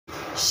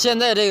现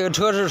在这个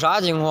车是啥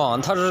情况？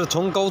它是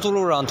从高速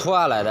路上拖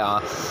下来的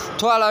啊，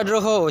拖下来之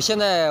后，现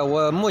在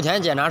我目前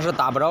检查是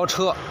打不着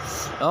车，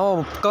然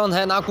后刚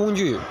才拿工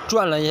具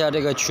转了一下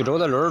这个曲轴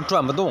的轮，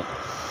转不动。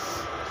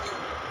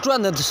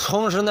转的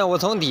同时呢，我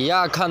从底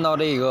下看到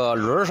这个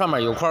轮上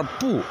面有块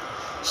布，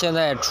现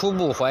在初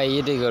步怀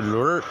疑这个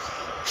轮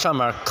上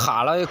面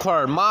卡了一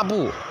块抹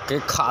布，给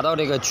卡到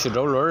这个曲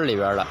轴轮里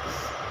边了。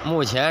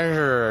目前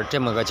是这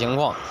么个情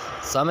况，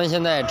咱们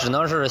现在只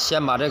能是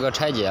先把这个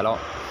拆解了。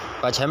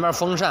把前面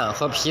风扇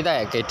和皮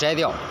带给摘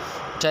掉，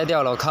摘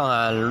掉了，看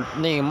看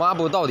那个抹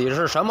布到底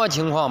是什么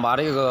情况，把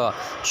这个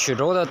曲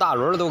轴的大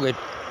轮都给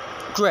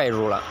拽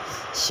住了。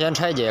先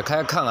拆解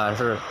开看看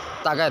是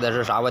大概的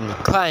是啥问题。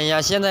看一下，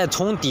现在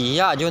从底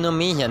下就能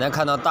明显的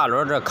看到大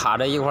轮这卡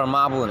着一块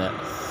抹布呢，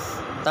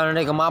但是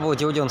这个抹布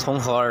究竟从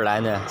何而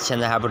来呢？现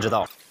在还不知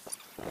道。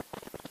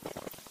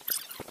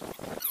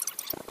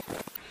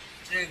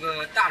这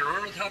个大轮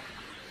它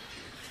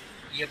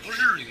也不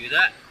是铝的，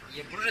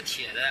也不是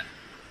铁的。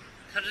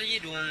它是一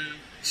种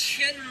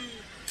铅，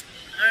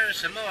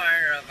什么玩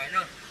意儿啊？反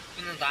正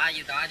不能砸，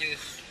一砸就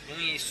容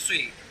易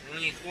碎，容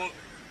易出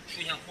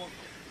现豁口。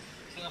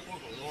出现豁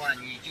口的话，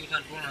你就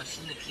算装上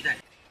新的皮带。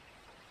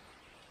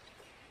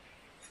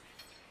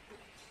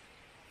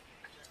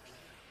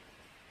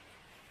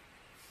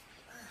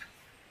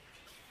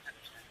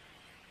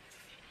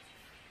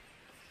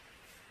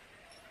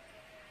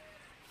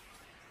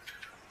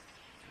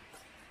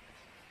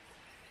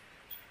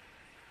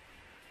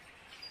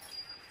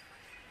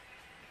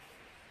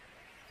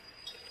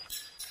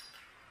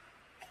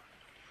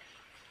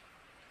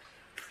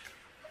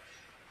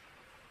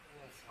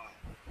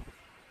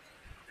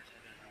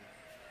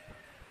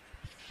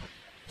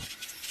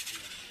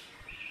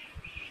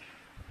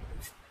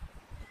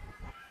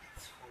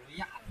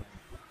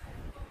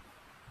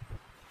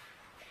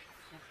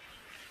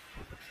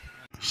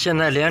现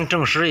在连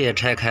正时也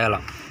拆开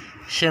了，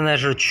现在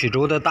是曲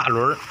轴的大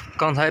轮。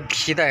刚才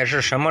皮带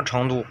是什么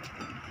程度？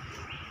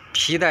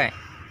皮带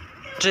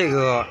这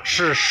个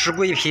是实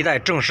规皮带，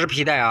正时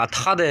皮带啊，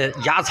它的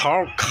牙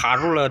槽卡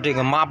住了这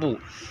个抹布，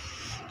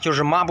就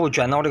是抹布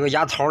卷到这个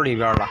牙槽里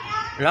边了。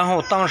然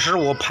后当时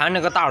我盘这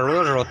个大轮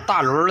的时候，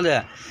大轮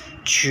的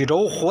曲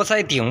轴活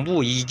塞顶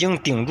部已经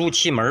顶住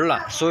气门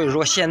了，所以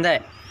说现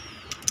在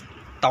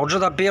导致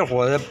它憋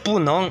火的不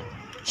能。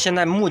现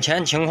在目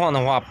前情况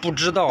的话，不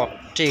知道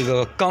这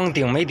个钢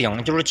顶没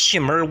顶，就是气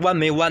门弯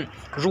没弯。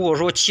如果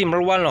说气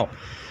门弯了，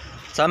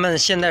咱们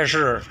现在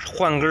是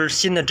换根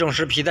新的正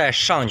时皮带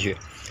上去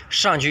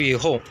以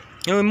后，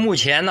因为目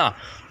前呢，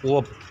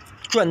我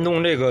转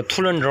动这个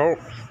凸轮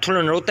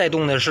轴带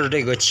动的是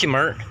这个气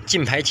门，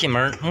进排气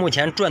门，目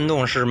前转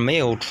动是没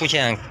有出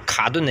现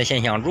卡顿的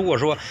现象。如果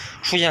说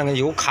出现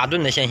有卡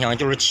顿的现象，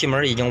就是气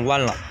门已经弯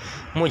了，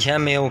目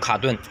前没有卡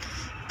顿。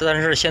但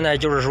是现在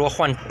就是说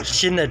换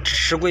新的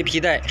实规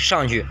皮带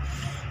上去，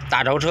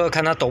打着车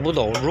看它抖不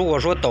抖。如果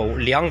说抖，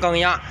量钢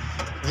压，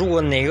如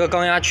果哪个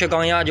钢压缺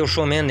钢压，就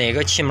说明哪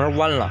个气门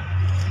弯了。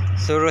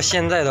所以说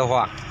现在的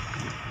话，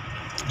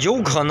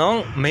有可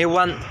能没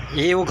弯，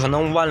也有可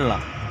能弯了，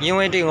因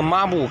为这个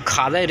抹布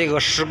卡在这个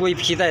实规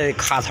皮带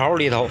卡槽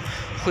里头，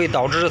会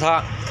导致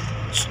它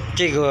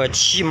这个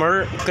气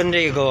门跟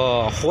这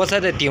个活塞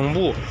的顶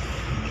部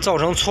造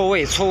成错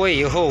位，错位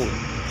以后。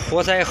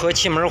活塞和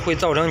气门会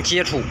造成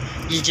接触，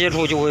一接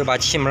触就会把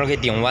气门给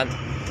顶弯。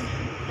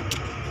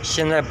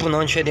现在不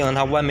能确定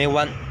它弯没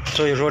弯，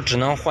所以说只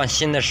能换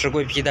新的实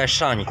规皮带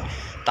上去，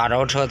打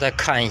着车再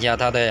看一下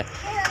它的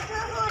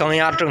钢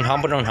压正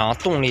常不正常，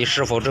动力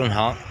是否正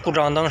常，故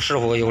障灯是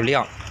否有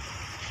亮。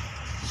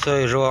所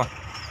以说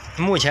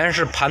目前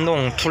是盘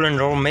动凸轮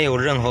轴没有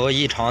任何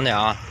异常的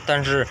啊，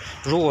但是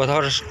如果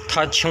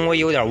它轻微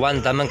有点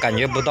弯，咱们感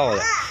觉不到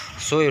的。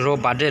所以说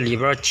把这里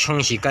边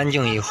清洗干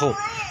净以后，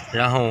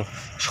然后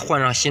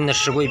换上新的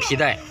实规皮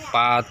带，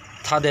把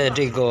它的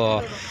这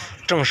个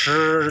正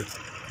时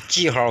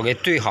记号给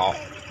对好。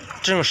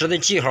正时的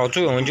记号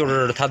作用就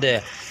是它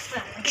的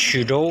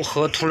曲轴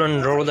和凸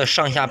轮轴的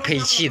上下配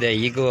气的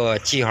一个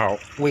记号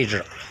位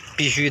置，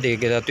必须得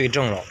给它对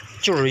正了。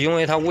就是因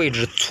为它位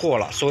置错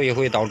了，所以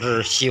会导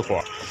致熄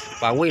火。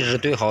把位置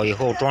对好以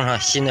后，装上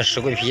新的实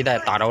规皮带，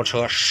打着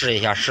车试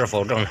一下是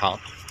否正常。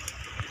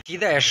皮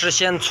带是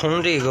先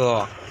从这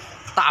个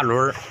大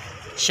轮，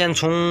先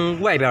从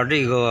外边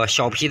这个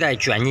小皮带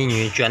卷进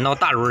去，卷到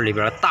大轮里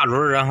边，大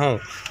轮然后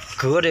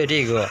隔着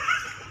这个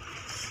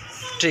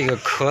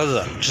壳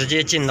子直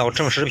接进到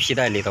正时皮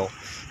带里头，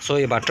所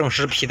以把正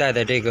时皮带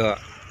的这个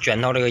卷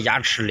到这个牙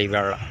齿里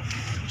边了。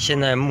现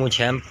在目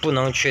前不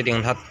能确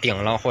定它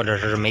顶了或者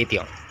是没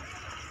顶。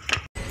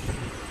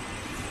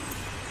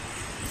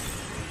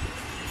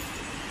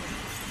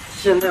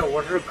现在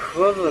我是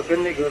壳子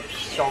跟这个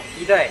小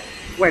皮带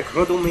外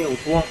壳都没有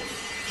装，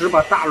只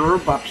把大轮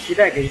把皮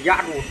带给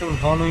压住，正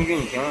常能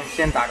运行。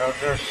先打着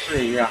车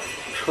试一下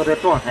车的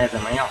状态怎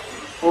么样。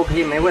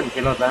OK， 没问题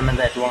了，咱们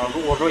再装。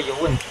如果说有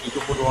问题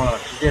就不装了，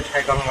直接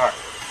拆缸盖，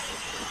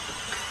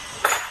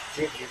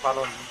解体发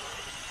动机，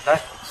来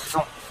启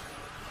动。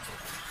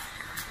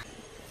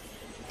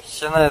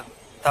现在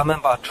咱们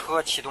把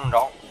车启动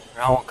着，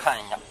然后看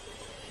一下。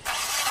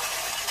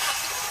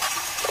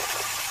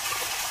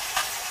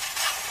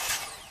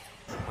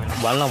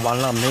完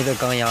了，没得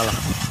钢压了，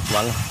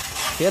完了，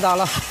别打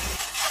了，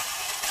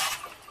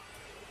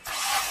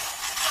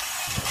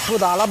不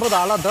打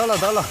了，得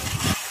了。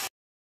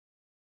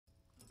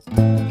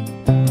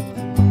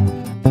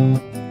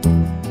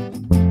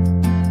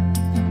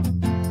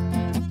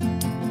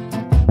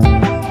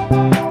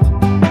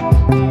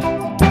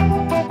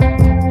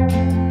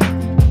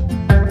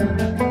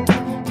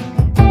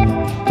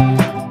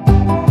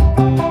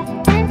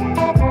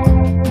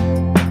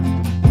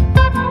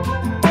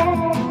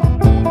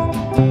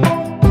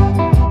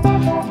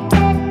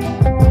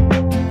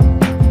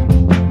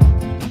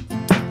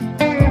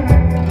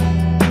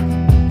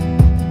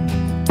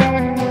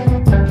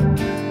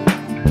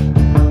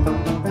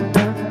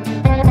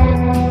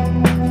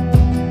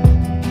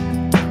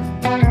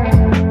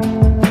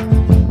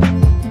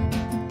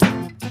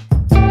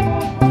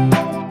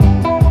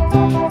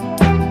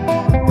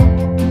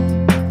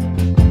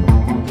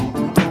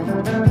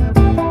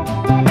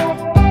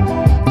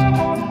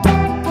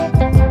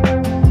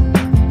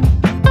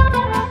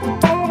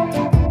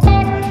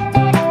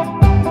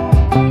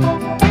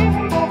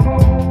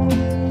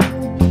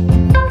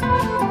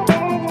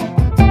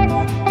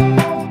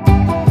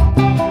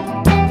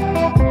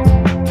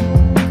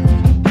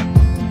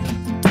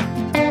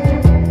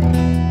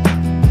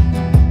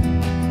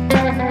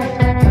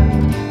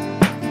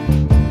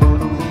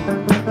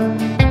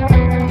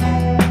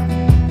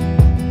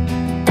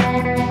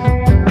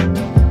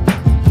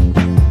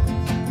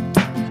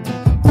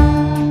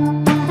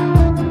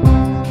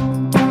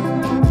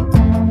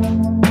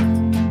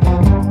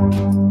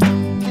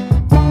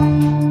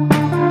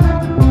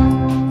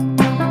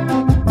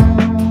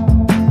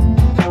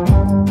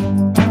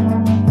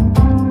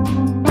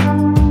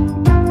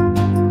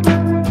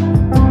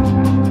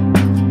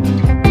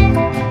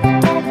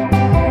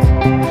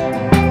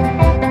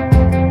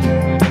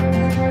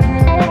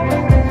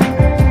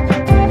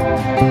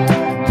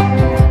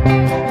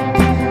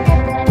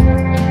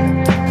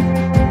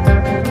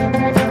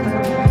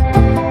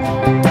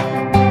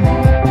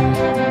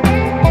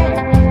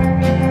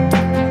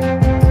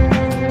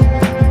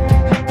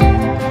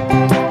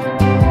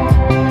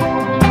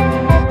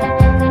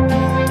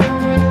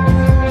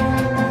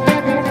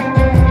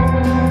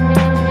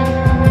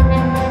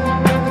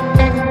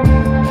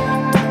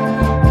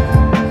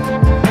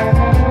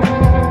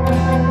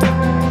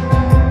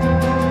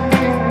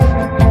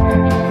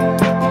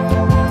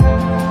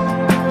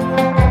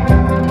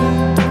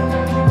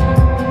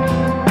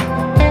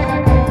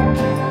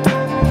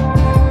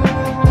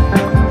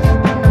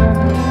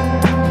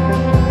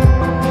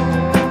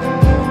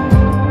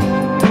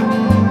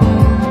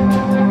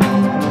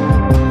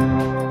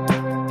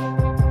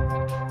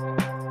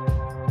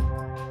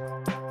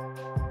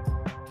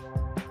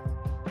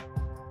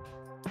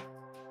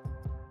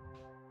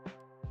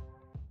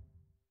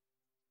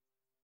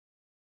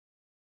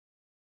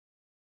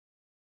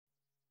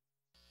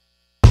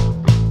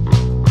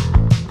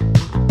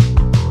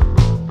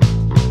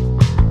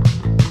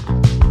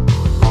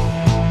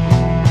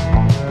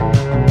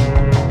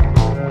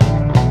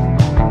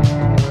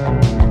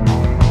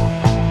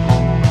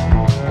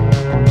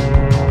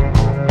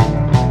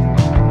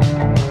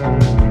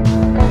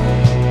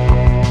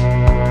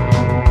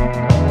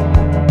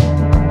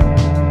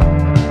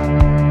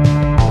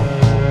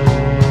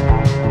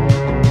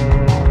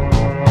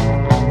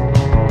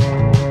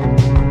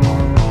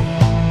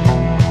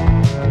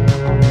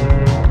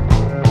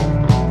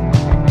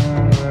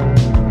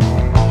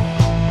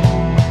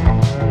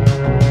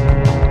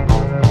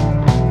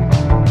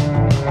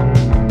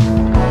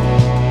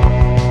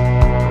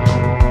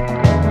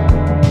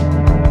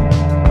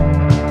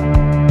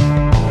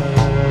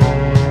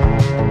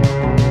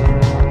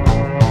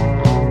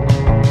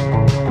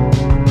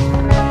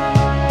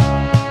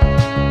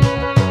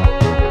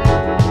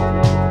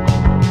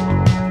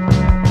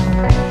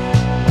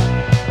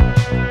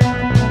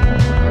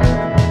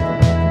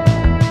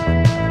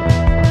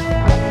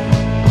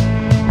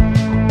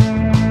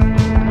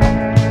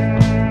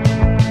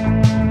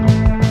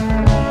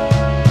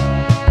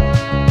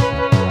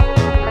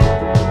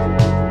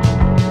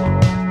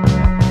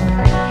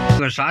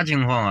啥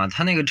情况啊？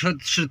他那个车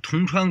是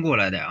铜川过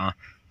来的啊，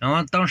然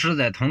后当时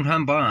在铜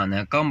川保养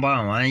呢，刚保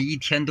养完1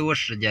天多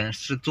时间，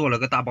是做了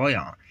个大保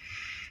养，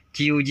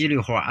机油机滤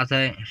花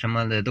塞什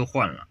么的都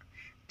换了，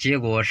结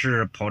果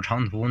是跑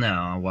长途呢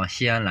啊，往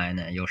西安来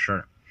呢有事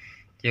儿，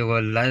结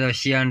果来到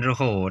西安之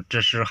后，这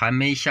时还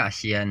没下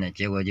西安呢，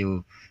结果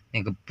就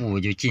那个布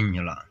就进去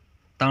了。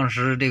当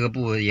时这个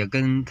布也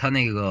跟他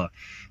那个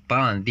保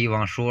养的地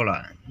方说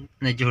了，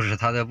那就是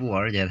他的布，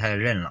而且他也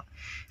认了。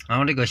然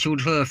后这个修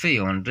车的费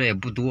用这也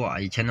不多啊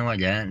，1000多块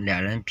钱，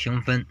俩人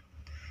平分，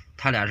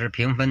他俩是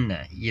平分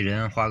的，一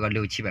人花个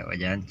600、700块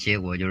钱，结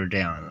果就是这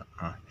样子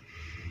啊。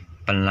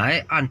本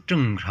来按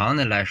正常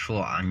的来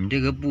说啊，你这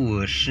个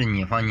布是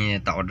你帮你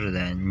导致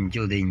的，你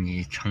就得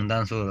你承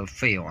担所有的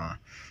费用啊。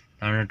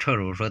但是车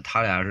主说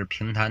他俩是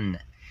平摊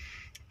的，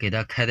给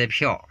他开的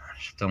票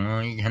总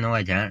共1000多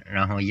块钱，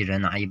然后一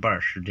人拿一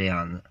半，是这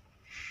样子。